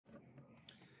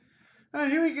All right,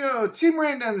 here we go. Team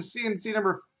Randoms, C&C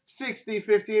number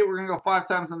 6058. We're going to go 5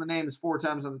 times on the names, 4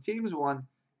 times on the teams. 1,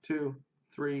 2,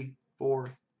 3,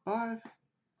 4, 5.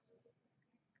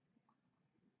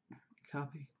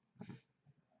 Copy.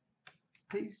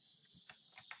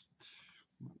 Paste.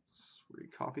 Let's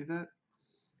recopy that.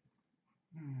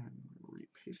 And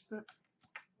repaste that.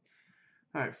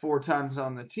 All right, 4 times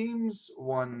on the teams.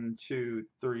 1, 2,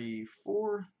 3,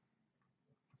 4.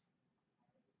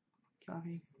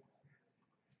 Copy.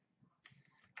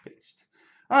 Paste.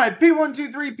 All right,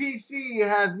 P123PC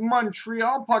has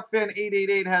Montreal.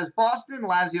 PuckFan888 has Boston.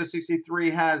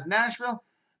 Lazio63 has Nashville.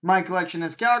 My Collection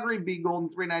has Calgary. B Golden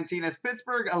 319 has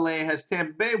Pittsburgh. LA has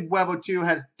Tampa Bay. Webo2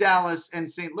 has Dallas and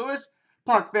St. Louis.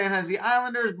 PuckFan has the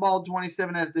Islanders.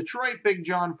 Bald27 has Detroit. Big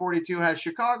John 42 has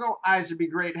Chicago. Eyes Be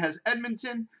Great has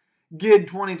Edmonton. Gid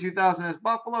 22,000 has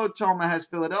Buffalo. Toma has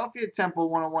Philadelphia. Temple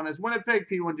 101 has Winnipeg.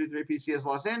 P123PC has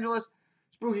Los Angeles.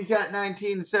 Spooky Cat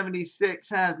 1976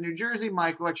 has New Jersey.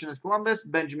 My Collection is Columbus.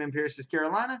 Benjamin Pierce is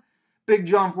Carolina. Big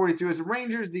John 42 is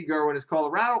Rangers. D. Garwood is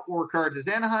Colorado. Cards is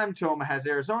Anaheim. Toma has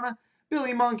Arizona.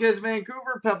 Billy Monk has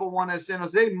Vancouver. Pebble 1 has San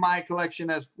Jose. My Collection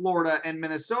has Florida and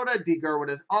Minnesota. D. Garwood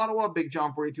has Ottawa. Big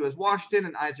John 42 has Washington.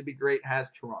 And Eyes Be Great has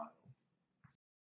Toronto.